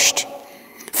crushed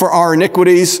for our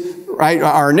iniquities. Right?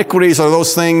 Our iniquities are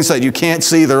those things that you can't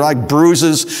see. They're like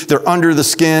bruises. They're under the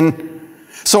skin.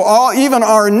 So even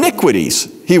our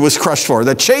iniquities he was crushed for.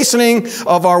 The chastening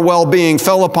of our well-being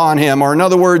fell upon him. Or in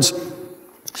other words,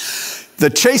 the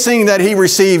chastening that he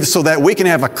received so that we can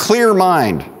have a clear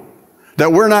mind.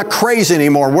 That we're not crazy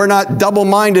anymore. We're not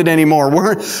double-minded anymore.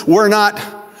 We're not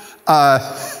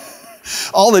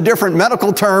all the different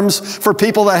medical terms for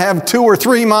people that have 2 or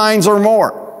 3 minds or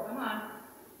more.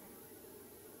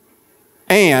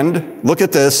 And, look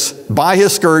at this, by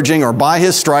his scourging or by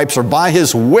his stripes or by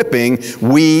his whipping,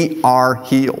 we are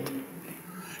healed.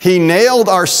 He nailed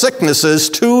our sicknesses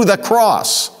to the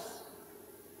cross.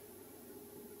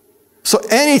 So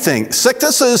anything,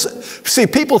 sicknesses, see,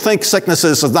 people think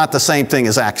sicknesses is not the same thing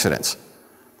as accidents.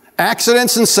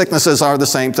 Accidents and sicknesses are the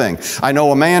same thing. I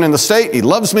know a man in the state, he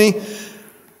loves me,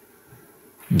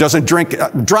 doesn't drink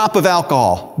a drop of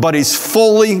alcohol, but he's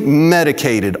fully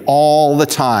medicated all the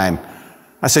time.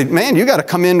 I said, man, you got to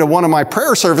come into one of my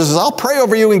prayer services. I'll pray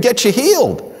over you and get you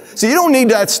healed. So you don't need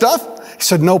that stuff. He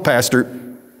said, no, Pastor.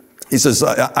 He says,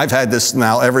 I've had this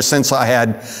now ever since I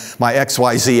had my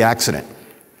XYZ accident.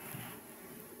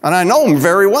 And I know him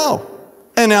very well.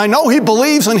 And I know he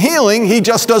believes in healing. He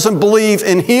just doesn't believe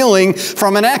in healing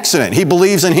from an accident. He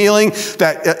believes in healing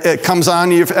that it comes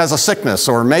on you as a sickness,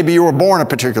 or maybe you were born a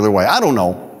particular way. I don't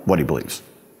know what he believes.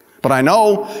 But I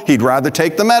know he'd rather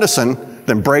take the medicine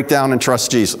than break down and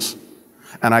trust Jesus.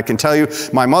 And I can tell you,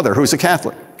 my mother, who's a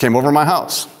Catholic, came over to my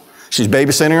house. She's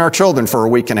babysitting our children for a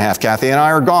week and a half. Kathy and I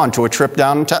are gone to a trip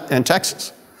down in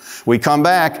Texas. We come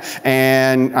back,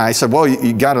 and I said, well,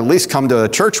 you got to at least come to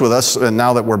church with us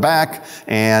now that we're back.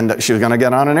 And she was going to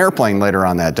get on an airplane later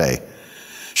on that day.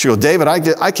 She goes, David, I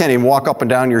can't even walk up and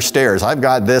down your stairs. I've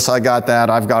got this, I got that,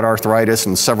 I've got arthritis,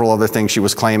 and several other things she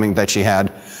was claiming that she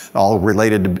had, all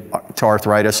related to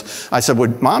arthritis. I said, well,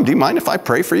 Mom, do you mind if I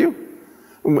pray for you?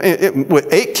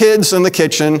 With 8 kids in the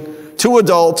kitchen, 2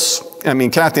 adults,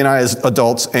 Kathy and I as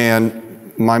adults,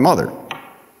 and my mother.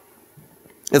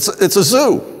 It's a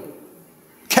zoo.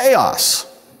 Chaos.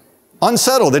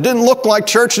 Unsettled. It didn't look like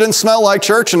church, it didn't smell like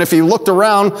church, and if you looked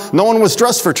around, no one was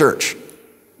dressed for church.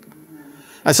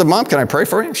 I said, Mom, can I pray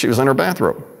for you? She was in her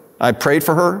bathrobe. I prayed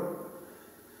for her.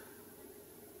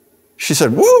 She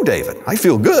said, woo, David, I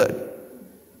feel good.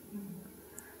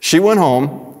 She went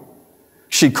home.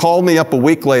 She called me up a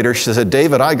week later. She said,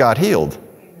 David, I got healed.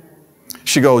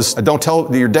 She goes, don't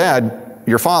tell your dad,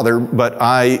 your father, but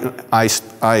I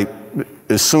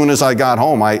as soon as I got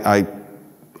home, I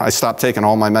stopped taking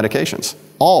all my medications,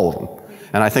 all of them.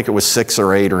 And I think it was 6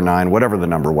 or 8 or 9, whatever the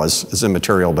number was. It's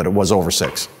immaterial, but it was over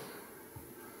 6.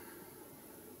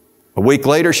 A week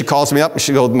later, she calls me up and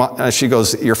she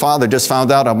goes, your father just found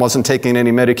out I wasn't taking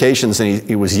any medications, and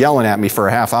he was yelling at me for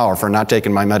a half hour for not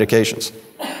taking my medications.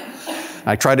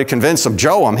 I tried to convince him,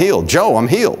 Joe, I'm healed. Joe, I'm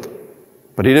healed.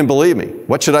 But he didn't believe me.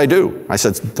 What should I do? I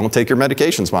said, don't take your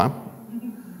medications, Mom.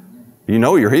 You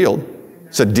know you're healed.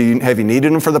 I said, have you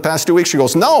needed them for the past 2 weeks? She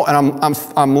goes, no, and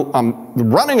I'm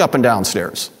running up and down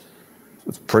stairs.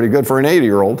 It's pretty good for an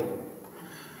 80-year-old.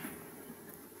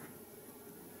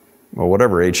 Well,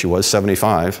 whatever age she was,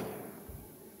 75.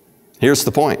 Here's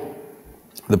the point.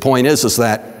 The point is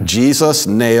that Jesus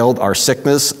nailed our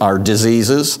sickness, our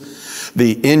diseases,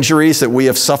 the injuries that we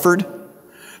have suffered,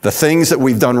 the things that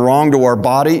we've done wrong to our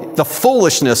body, the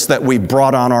foolishness that we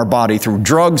brought on our body through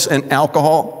drugs and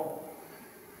alcohol,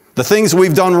 the things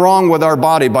we've done wrong with our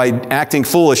body by acting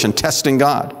foolish and testing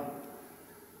God.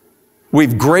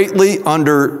 We've greatly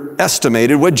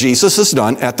underestimated what Jesus has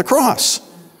done at the cross.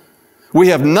 We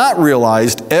have not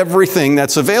realized everything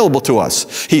that's available to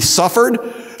us. He suffered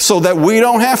so that we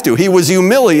don't have to. He was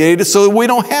humiliated so that we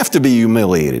don't have to be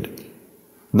humiliated.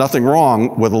 Nothing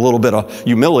wrong with a little bit of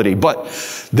humility, but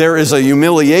there is a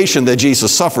humiliation that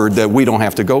Jesus suffered that we don't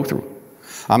have to go through.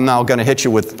 I'm now going to hit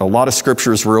you with a lot of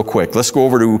scriptures real quick. Let's go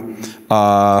over to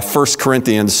 1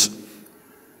 Corinthians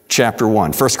chapter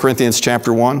 1. 1 Corinthians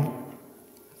chapter 1.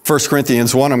 1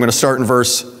 Corinthians 1, I'm going to start in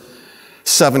verse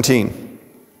 17.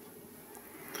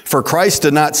 For Christ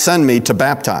did not send me to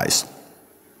baptize.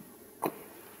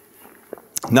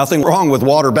 Nothing wrong with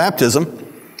water baptism.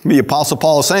 The Apostle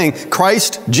Paul is saying,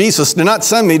 Christ, Jesus, did not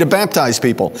send me to baptize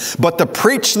people, but to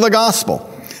preach the gospel,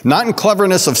 not in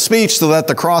cleverness of speech, so that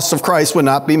the cross of Christ would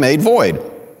not be made void.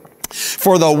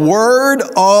 For the word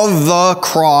of the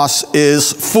cross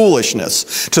is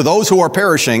foolishness to those who are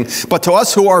perishing, but to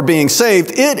us who are being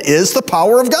saved, it is the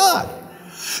power of God.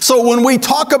 So when we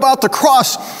talk about the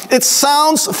cross, it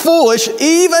sounds foolish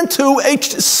even to a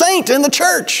saint in the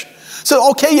church.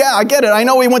 So, okay, yeah, I get it. I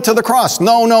know he went to the cross.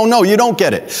 No, you don't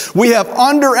get it. We have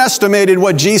underestimated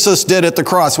what Jesus did at the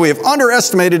cross. We have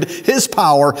underestimated his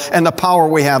power and the power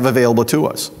we have available to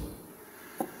us.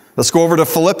 Let's go over to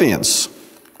Philippians.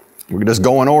 We can just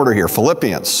go in order here.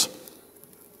 Philippians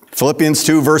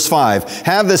 2, verse 5.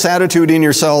 Have this attitude in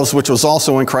yourselves, which was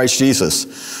also in Christ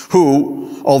Jesus,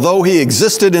 who, although he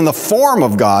existed in the form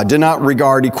of God, did not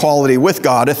regard equality with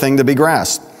God a thing to be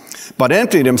grasped, but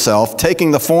emptied himself,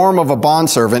 taking the form of a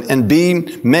bondservant and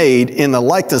being made in the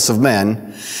likeness of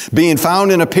men. Being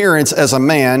found in appearance as a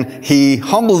man, he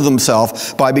humbled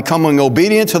himself by becoming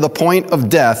obedient to the point of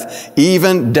death,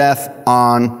 even death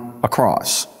on a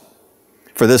cross.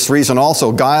 For this reason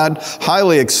also God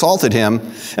highly exalted him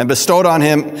and bestowed on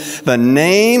him the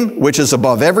name which is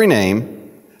above every name,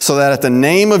 so that at the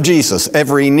name of Jesus,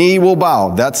 every knee will bow.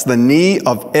 That's the knee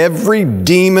of every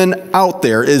demon out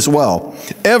there as well.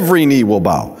 Every knee will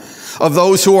bow. Of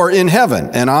those who are in heaven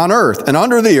and on earth and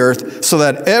under the earth, so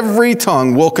that every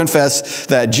tongue will confess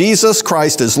that Jesus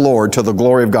Christ is Lord, to the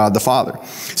glory of God the Father.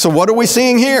 So what are we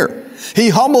seeing here? He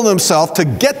humbled himself to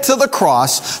get to the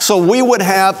cross so we would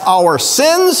have our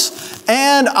sins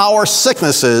and our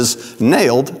sicknesses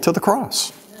nailed to the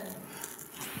cross.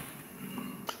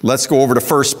 Let's go over to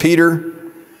 1 Peter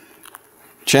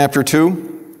chapter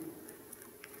 2.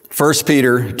 1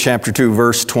 Peter chapter 2,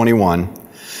 verse 21.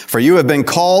 For you have been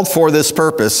called for this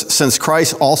purpose, since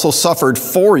Christ also suffered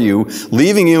for you,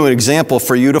 leaving you an example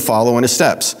for you to follow in his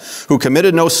steps, who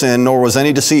committed no sin, nor was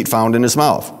any deceit found in his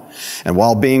mouth. And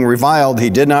while being reviled, he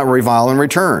did not revile in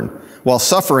return. While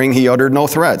suffering, he uttered no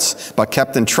threats, but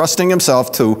kept entrusting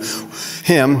himself to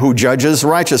him who judges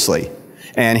righteously.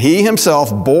 And he himself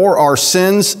bore our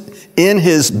sins in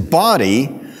his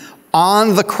body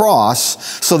on the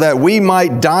cross, so that we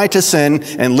might die to sin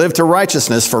and live to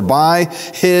righteousness. For by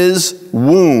his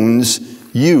wounds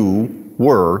you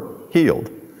were healed.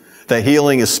 The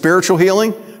healing is spiritual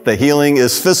healing. The healing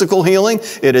is physical healing.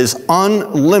 It is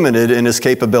unlimited in its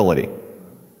capability.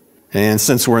 And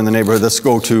since we're in the neighborhood, let's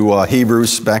go to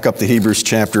Hebrews, back up to Hebrews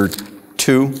chapter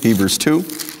 2. Hebrews 2.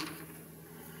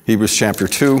 Hebrews chapter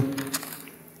 2.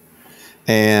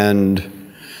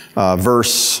 And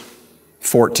verse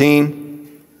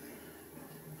 14.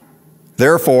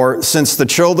 Therefore, since the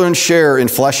children share in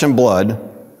flesh and blood,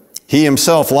 he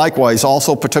himself likewise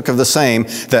also partook of the same,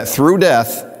 that through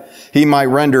death he might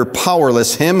render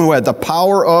powerless him who had the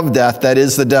power of death, that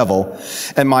is the devil,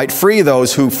 and might free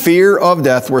those who fear of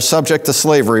death were subject to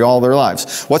slavery all their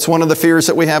lives. What's one of the fears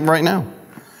that we have right now?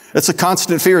 It's a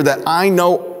constant fear that I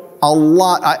know a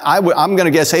lot, I'm going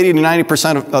to guess 80 to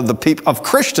 90% of the people, of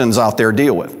Christians out there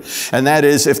deal with. And that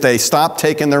is, if they stop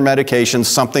taking their medications,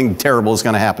 something terrible is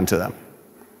going to happen to them.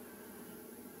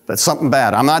 That's something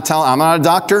bad. I'm not a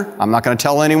doctor. I'm not going to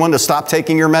tell anyone to stop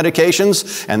taking your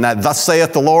medications and that thus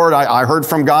saith the Lord, I heard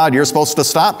from God, you're supposed to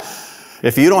stop.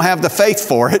 If you don't have the faith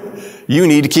for it, you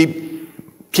need to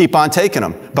keep on taking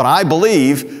them. But I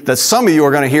believe that some of you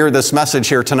are going to hear this message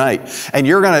here tonight, and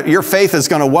your faith is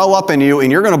going to well up in you,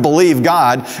 and you're going to believe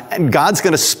God, and God's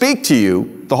going to speak to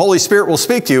you. The Holy Spirit will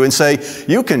speak to you and say,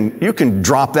 you can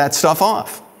drop that stuff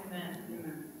off.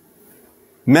 Amen.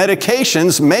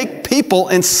 Medications make people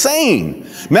insane.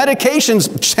 Medications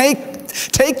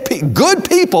take good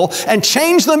people and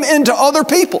change them into other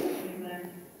people.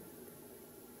 Amen.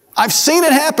 I've seen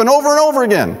it happen over and over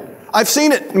again. I've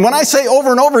seen it. When I say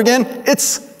over and over again,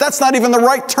 that's not even the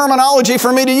right terminology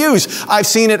for me to use. I've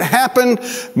seen it happen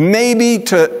maybe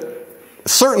to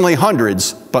certainly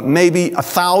hundreds, but maybe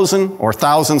 1,000 or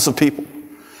thousands of people.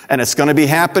 And it's going to be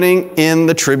happening in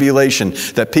the tribulation,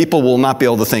 that people will not be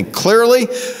able to think clearly,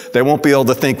 they won't be able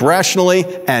to think rationally,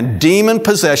 and demon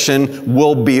possession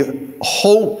will be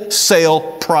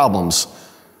wholesale problems.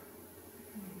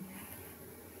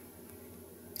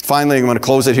 finally, I'm going to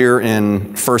close it here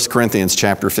in 1 Corinthians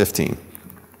chapter 15.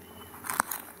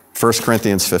 1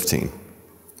 Corinthians 15,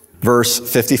 verse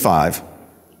 55.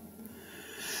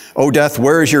 O death,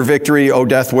 where is your victory? O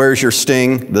death, where is your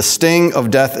sting? The sting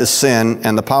of death is sin,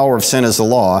 and the power of sin is the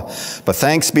law. But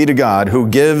thanks be to God who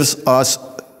gives us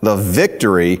the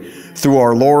victory through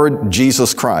our Lord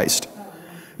Jesus Christ.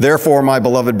 Therefore, my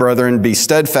beloved brethren, be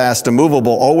steadfast,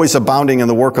 immovable, always abounding in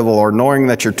the work of the Lord, knowing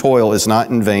that your toil is not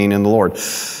in vain in the Lord.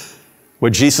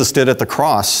 What Jesus did at the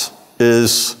cross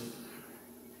is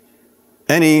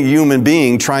any human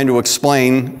being trying to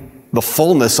explain the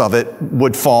fullness of it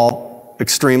would fall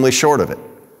extremely short of it.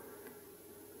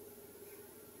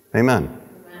 Amen.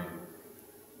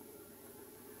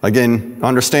 Again,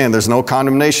 understand there's no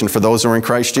condemnation for those who are in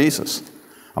Christ Jesus.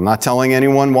 I'm not telling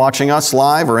anyone watching us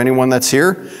live or anyone that's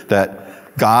here that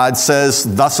God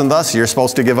says thus and thus, you're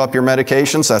supposed to give up your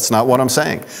medications. That's not what I'm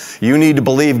saying. You need to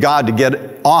believe God to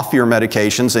get off your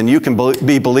medications, and you can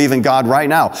be believing God right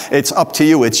now. It's up to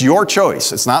you. It's your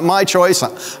choice. It's not my choice.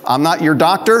 I'm not your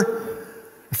doctor.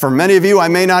 For many of you, I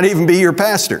may not even be your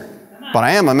pastor, but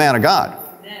I am a man of God.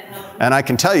 And I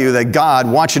can tell you that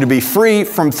God wants you to be free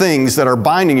from things that are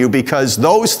binding you, because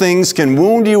those things can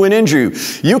wound you and injure you.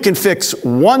 You can fix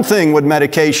one thing with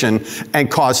medication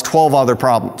and cause 12 other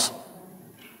problems.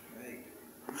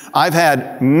 I've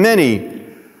had many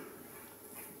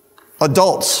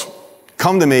adults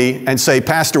come to me and say,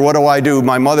 Pastor, what do I do?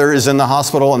 My mother is in the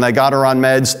hospital and they got her on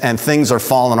meds and things are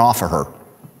falling off of her.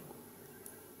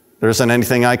 There isn't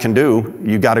anything I can do.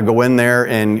 You got to go in there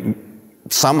and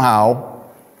somehow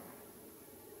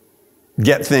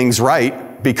get things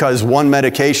right, because one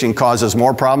medication causes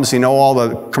more problems. You know all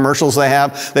the commercials they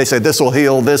have? They say this will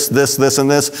heal this, this, this,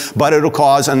 and this, but it'll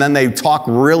cause, and then they talk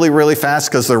really, really fast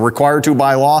because they're required to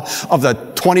by law, of the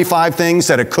 25 things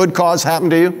that it could cause happen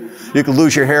to you. You could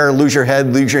lose your hair, lose your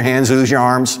head, lose your hands, lose your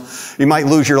arms. You might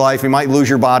lose your life. You might lose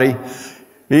your body.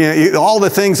 All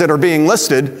the things that are being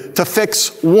listed to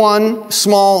fix one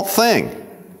small thing.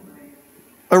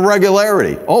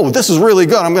 Irregularity. Oh, this is really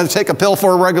good. I'm going to take a pill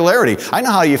for irregularity. I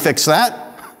know how you fix that.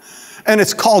 And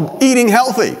it's called eating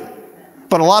healthy.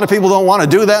 But a lot of people don't want to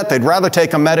do that. They'd rather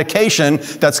take a medication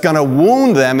that's going to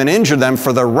wound them and injure them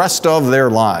for the rest of their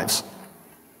lives.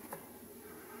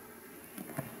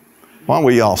 Why don't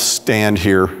we all stand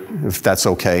here, if that's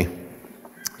okay?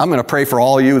 I'm going to pray for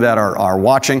all you that are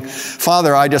watching.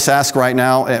 Father, I just ask right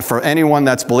now for anyone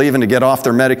that's believing to get off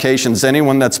their medications,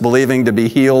 anyone that's believing to be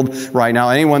healed right now,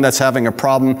 anyone that's having a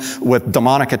problem with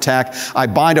demonic attack, I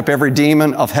bind up every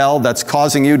demon of hell that's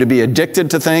causing you to be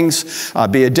addicted to things,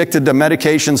 be addicted to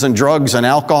medications and drugs and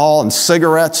alcohol and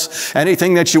cigarettes,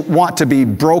 anything that you want to be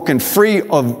broken free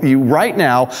of you right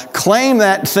now. Claim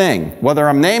that thing, whether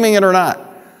I'm naming it or not,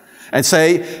 and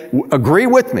say, agree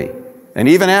with me. And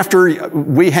even after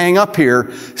we hang up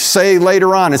here, say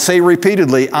later on and say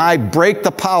repeatedly, I break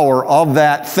the power of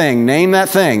that thing, name that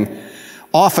thing,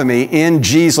 off of me in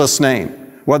Jesus' name.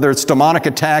 Whether it's demonic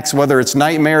attacks, whether it's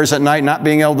nightmares at night, not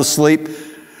being able to sleep,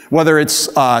 whether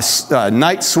it's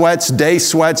night sweats,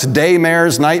 day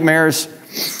mares, nightmares,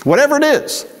 whatever it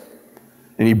is.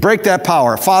 And you break that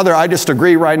power. Father, I just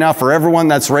agree right now for everyone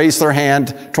that's raised their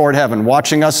hand toward heaven,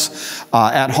 watching us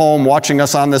at home, watching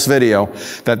us on this video,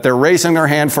 that they're raising their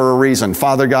hand for a reason.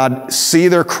 Father God, see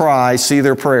their cry, see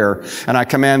their prayer, and I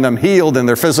command them healed in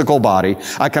their physical body.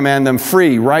 I command them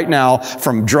free right now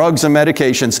from drugs and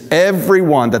medications, every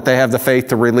one that they have the faith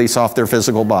to release off their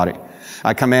physical body.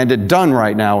 I command it done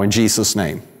right now in Jesus'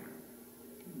 name.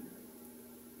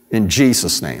 In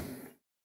Jesus' name.